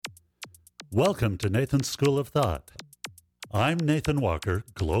Welcome to Nathan's School of Thought. I'm Nathan Walker,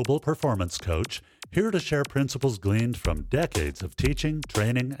 Global Performance Coach, here to share principles gleaned from decades of teaching,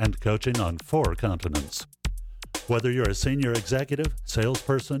 training, and coaching on 4 continents. Whether you're a senior executive,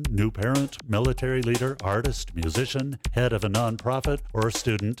 salesperson, new parent, military leader, artist, musician, head of a nonprofit, or a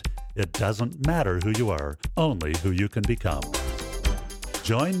student, it doesn't matter who you are, only who you can become.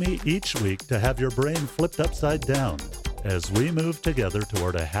 Join me each week to have your brain flipped upside down as we move together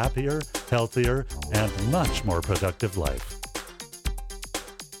toward a happier, healthier, and much more productive life.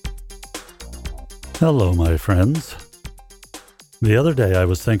 Hello, my friends. The other day I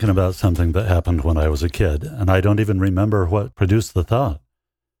was thinking about something that happened when I was a kid, and I don't even remember what produced the thought.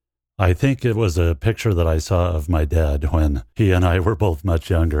 I think it was a picture that I saw of my dad when he and I were both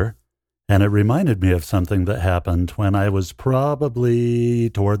much younger, and it reminded me of something that happened when I was probably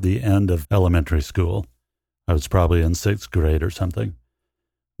toward the end of elementary school. I was probably in 6th grade or something.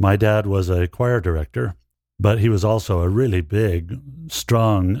 My dad was a choir director, but he was also a really big,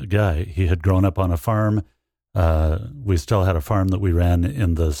 strong guy. He had grown up on a farm. We still had a farm that we ran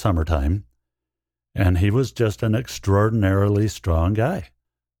in the summertime. And he was just an extraordinarily strong guy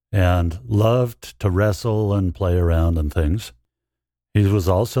and loved to wrestle and play around and things. He was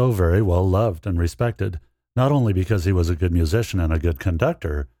also very well loved and respected, not only because he was a good musician and a good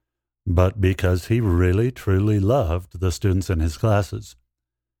conductor, but because he really, truly loved the students in his classes.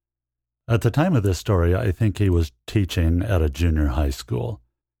 At the time of this story, I think he was teaching at a junior high school,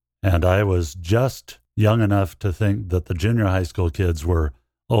 and I was just young enough to think that the junior high school kids were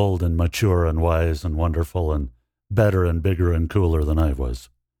old and mature and wise and wonderful and better and bigger and cooler than I was.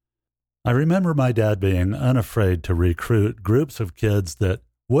 I remember my dad being unafraid to recruit groups of kids that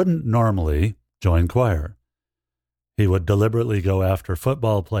wouldn't normally join choir. He would deliberately go after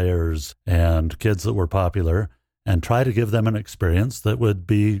football players and kids that were popular and try to give them an experience that would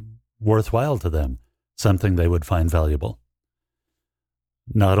be worthwhile to them, something they would find valuable.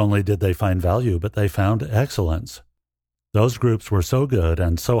 Not only did they find value, but they found excellence. Those groups were so good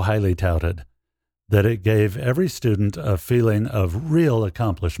and so highly touted that it gave every student a feeling of real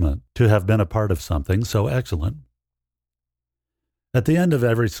accomplishment to have been a part of something so excellent. At the end of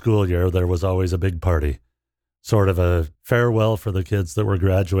every school year, there was always a big party, sort of a farewell for the kids that were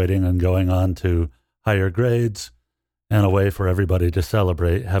graduating and going on to higher grades, and a way for everybody to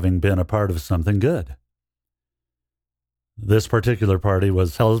celebrate having been a part of something good. This particular party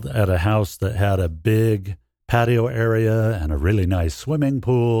was held at a house that had a big patio area and a really nice swimming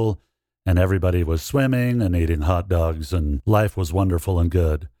pool, and everybody was swimming and eating hot dogs, and life was wonderful and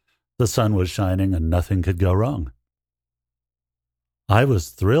good. The sun was shining and nothing could go wrong. I was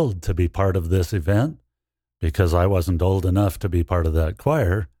thrilled to be part of this event because I wasn't old enough to be part of that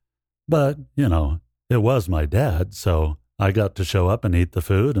choir, but, it was my dad, so I got to show up and eat the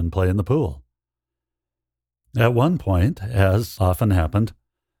food and play in the pool. At one point, as often happened,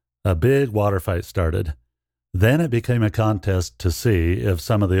 a big water fight started. Then it became a contest to see if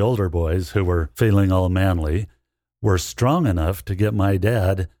some of the older boys who were feeling all manly were strong enough to get my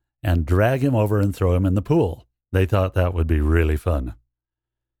dad and drag him over and throw him in the pool. They thought that would be really fun.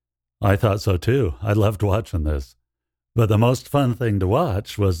 I thought so too. I loved watching this. But the most fun thing to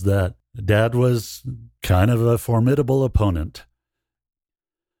watch was that Dad was kind of a formidable opponent.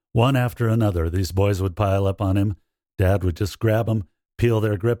 One after another, these boys would pile up on him. Dad would just grab them, peel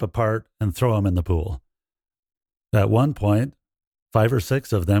their grip apart, and throw them in the pool. At one point, 5 or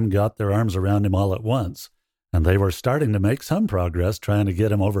 6 of them got their arms around him all at once, and they were starting to make some progress trying to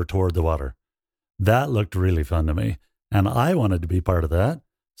get him over toward the water. That looked really fun to me, and I wanted to be part of that.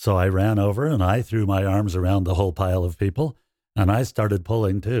 So I ran over and I threw my arms around the whole pile of people, and I started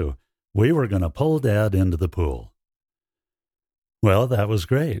pulling too. We were going to pull Dad into the pool. Well, that was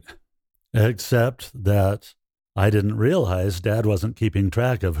great, except that I didn't realize Dad wasn't keeping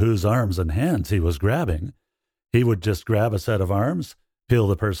track of whose arms and hands he was grabbing. He would just grab a set of arms, peel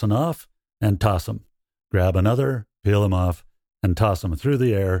the person off, and toss them. Grab another, peel them off, and toss them through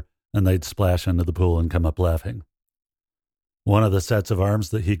the air, and they'd splash into the pool and come up laughing. One of the sets of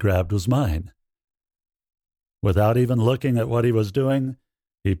arms that he grabbed was mine. Without even looking at what he was doing,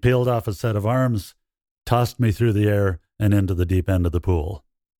 he peeled off a set of arms, tossed me through the air and into the deep end of the pool.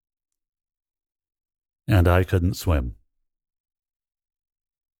 And I couldn't swim.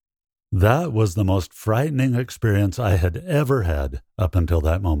 That was the most frightening experience I had ever had up until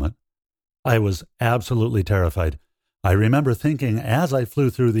that moment. I was absolutely terrified. I remember thinking as I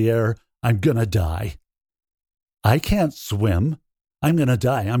flew through the air, I'm going to die. I can't swim. I'm going to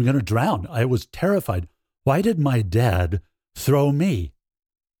die. I'm going to drown. I was terrified. Why did my dad throw me?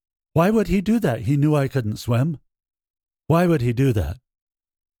 Why would he do that? He knew I couldn't swim. Why would he do that?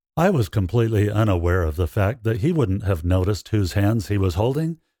 I was completely unaware of the fact that he wouldn't have noticed whose hands he was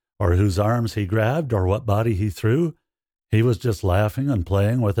holding, or whose arms he grabbed, or what body he threw. He was just laughing and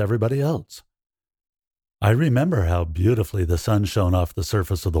playing with everybody else. I remember how beautifully the sun shone off the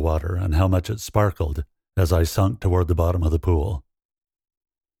surface of the water and how much it sparkled as I sunk toward the bottom of the pool.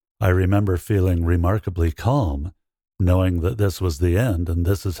 I remember feeling remarkably calm, knowing that this was the end and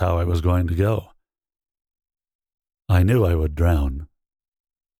this is how I was going to go. I knew I would drown.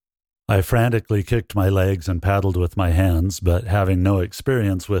 I frantically kicked my legs and paddled with my hands, but having no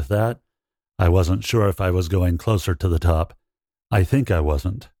experience with that, I wasn't sure if I was going closer to the top. I think I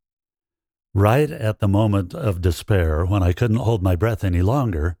wasn't. Right at the moment of despair, when I couldn't hold my breath any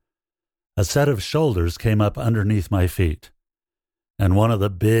longer, a set of shoulders came up underneath my feet, and one of the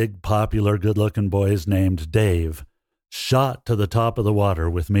big, popular, good-looking boys named Dave shot to the top of the water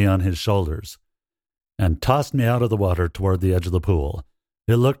with me on his shoulders and tossed me out of the water toward the edge of the pool.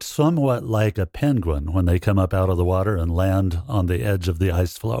 It looked somewhat like a penguin when they come up out of the water and land on the edge of the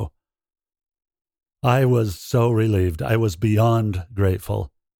ice floe. I was so relieved. I was beyond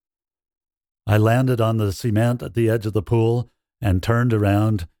grateful. I landed on the cement at the edge of the pool and turned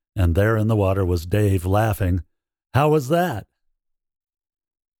around, and there in the water was Dave laughing. How was that?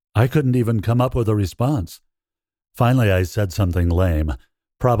 I couldn't even come up with a response. Finally, I said something lame,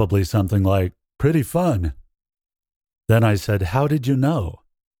 probably something like, "Pretty fun." Then I said, "How did you know?"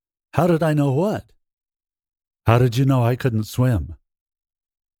 "How did I know what?" "How did you know I couldn't swim?"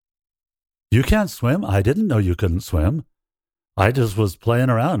 "You can't swim? I didn't know you couldn't swim. I just was playing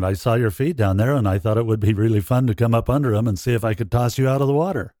around. I saw your feet down there, and I thought it would be really fun to come up under them and see if I could toss you out of the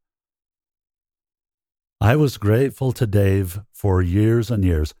water." I was grateful to Dave for years and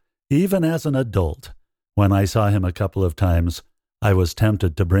years. Even as an adult, when I saw him a couple of times, I was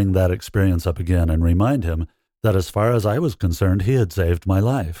tempted to bring that experience up again and remind him that as far as I was concerned, he had saved my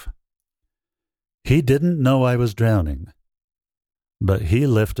life. He didn't know I was drowning, but he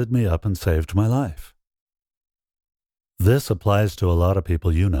lifted me up and saved my life. This applies to a lot of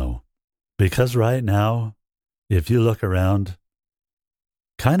people you know, because right now, if you look around,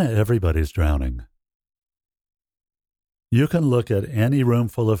 kind of everybody's drowning. You can look at any room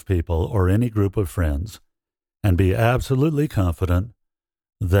full of people or any group of friends and be absolutely confident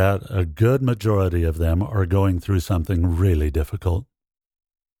that a good majority of them are going through something really difficult.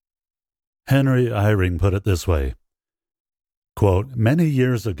 Henry Eyring put it this way, quote, "Many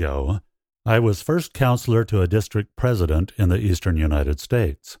years ago, I was first counselor to a district president in the eastern United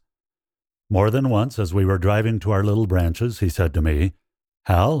States. More than once as we were driving to our little branches, he said to me,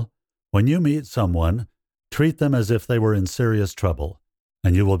 'Hal, when you meet someone, treat them as if they were in serious trouble,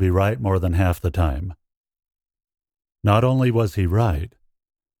 and you will be right more than half the time.' Not only was he right,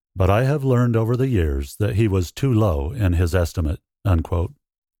 but I have learned over the years that he was too low in his estimate," unquote.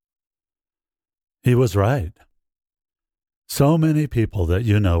 He was right. So many people that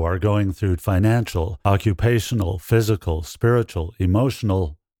you know are going through financial, occupational, physical, spiritual,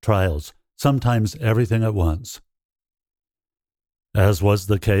 emotional trials, sometimes everything at once. As was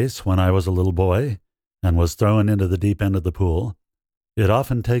the case when I was a little boy and was thrown into the deep end of the pool, it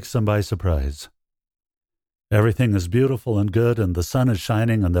often takes them by surprise. Everything is beautiful and good, and the sun is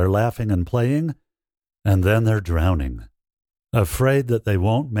shining, and they're laughing and playing, and then they're drowning, afraid that they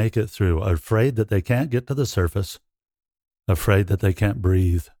won't make it through, afraid that they can't get to the surface, afraid that they can't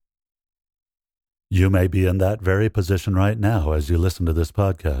breathe. You may be in that very position right now as you listen to this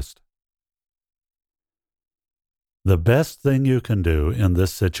podcast. The best thing you can do in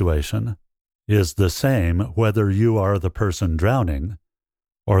this situation is the same whether you are the person drowning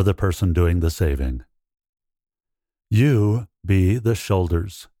or the person doing the saving. You be the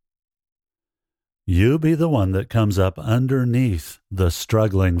shoulders. You be the one that comes up underneath the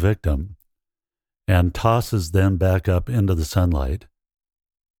struggling victim and tosses them back up into the sunlight.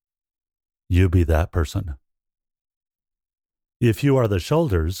 You be that person. If you are the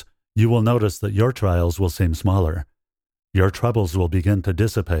shoulders, you will notice that your trials will seem smaller. Your troubles will begin to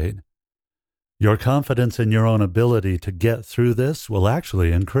dissipate. Your confidence in your own ability to get through this will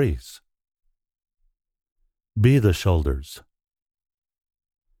actually increase. Be the shoulders.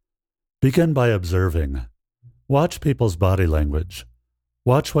 Begin by observing. Watch people's body language.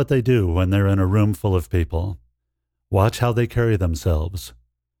 Watch what they do when they're in a room full of people. Watch how they carry themselves.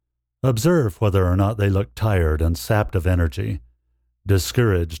 Observe whether or not they look tired and sapped of energy,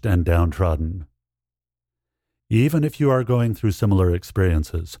 discouraged and downtrodden. Even if you are going through similar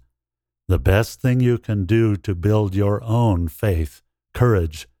experiences, the best thing you can do to build your own faith,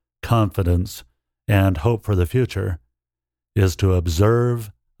 courage, confidence, and hope for the future is to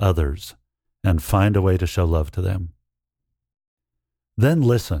observe others and find a way to show love to them. Then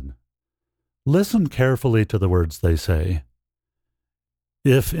listen. Listen carefully to the words they say.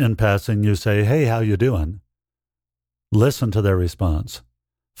 If in passing you say, "Hey, how you doing?" listen to their response.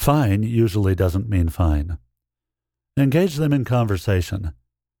 Fine usually doesn't mean fine. Engage them in conversation.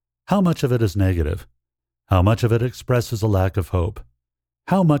 How much of it is negative? How much of it expresses a lack of hope?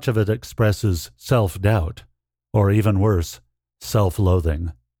 How much of it expresses self-doubt? Or even worse,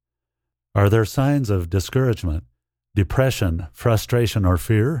 self-loathing? Are there signs of discouragement, depression, frustration, or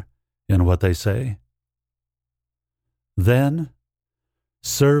fear in what they say? Then,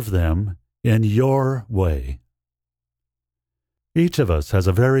 serve them in your way. Each of us has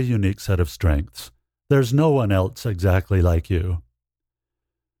a very unique set of strengths. There's no one else exactly like you.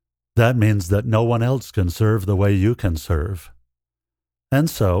 That means that no one else can serve the way you can serve. And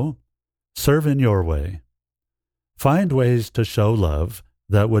so, serve in your way. Find ways to show love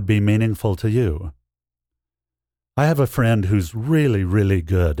that would be meaningful to you. I have a friend who's really, really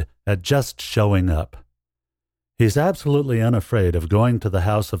good at just showing up. He's absolutely unafraid of going to the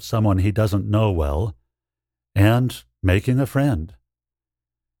house of someone he doesn't know well and making a friend.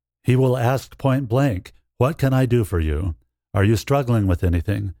 He will ask point blank, "What can I do for you? Are you struggling with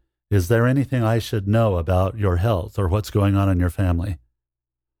anything? Is there anything I should know about your health or what's going on in your family?"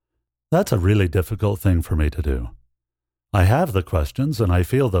 That's a really difficult thing for me to do. I have the questions and I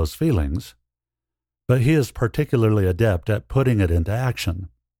feel those feelings, but he is particularly adept at putting it into action.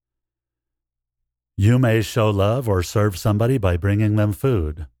 You may show love or serve somebody by bringing them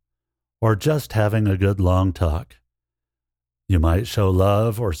food, or just having a good long talk. You might show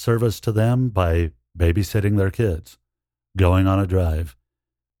love or service to them by babysitting their kids, going on a drive,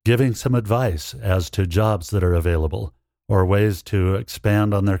 giving some advice as to jobs that are available or ways to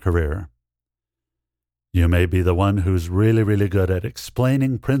expand on their career. You may be the one who's really, really good at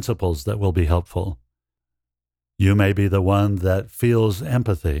explaining principles that will be helpful. You may be the one that feels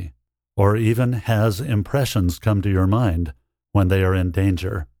empathy or even has impressions come to your mind when they are in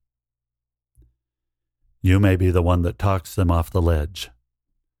danger. You may be the one that talks them off the ledge.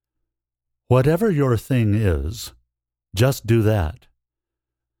 Whatever your thing is, just do that.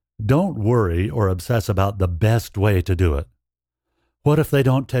 Don't worry or obsess about the best way to do it. What if they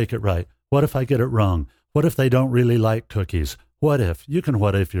don't take it right? What if I get it wrong? What if they don't really like cookies? What if? You can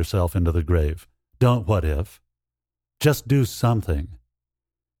what if yourself into the grave. Don't what if. Just do something.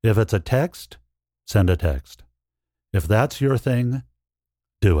 If it's a text, send a text. If that's your thing,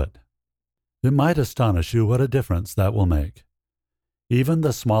 do it. It might astonish you what a difference that will make. Even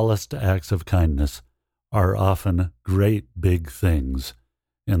the smallest acts of kindness are often great big things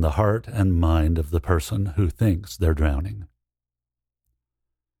in the heart and mind of the person who thinks they're drowning.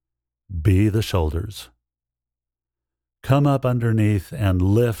 Be the shoulders. Come up underneath and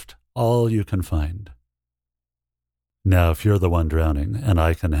lift all you can find. Now, if you're the one drowning and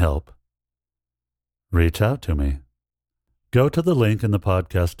I can help, reach out to me. Go to the link in the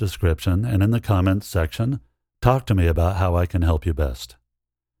podcast description and in the comments section, talk to me about how I can help you best.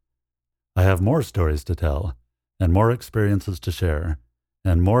 I have more stories to tell and more experiences to share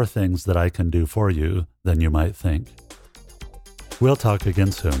and more things that I can do for you than you might think. We'll talk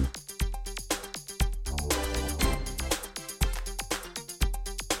again soon.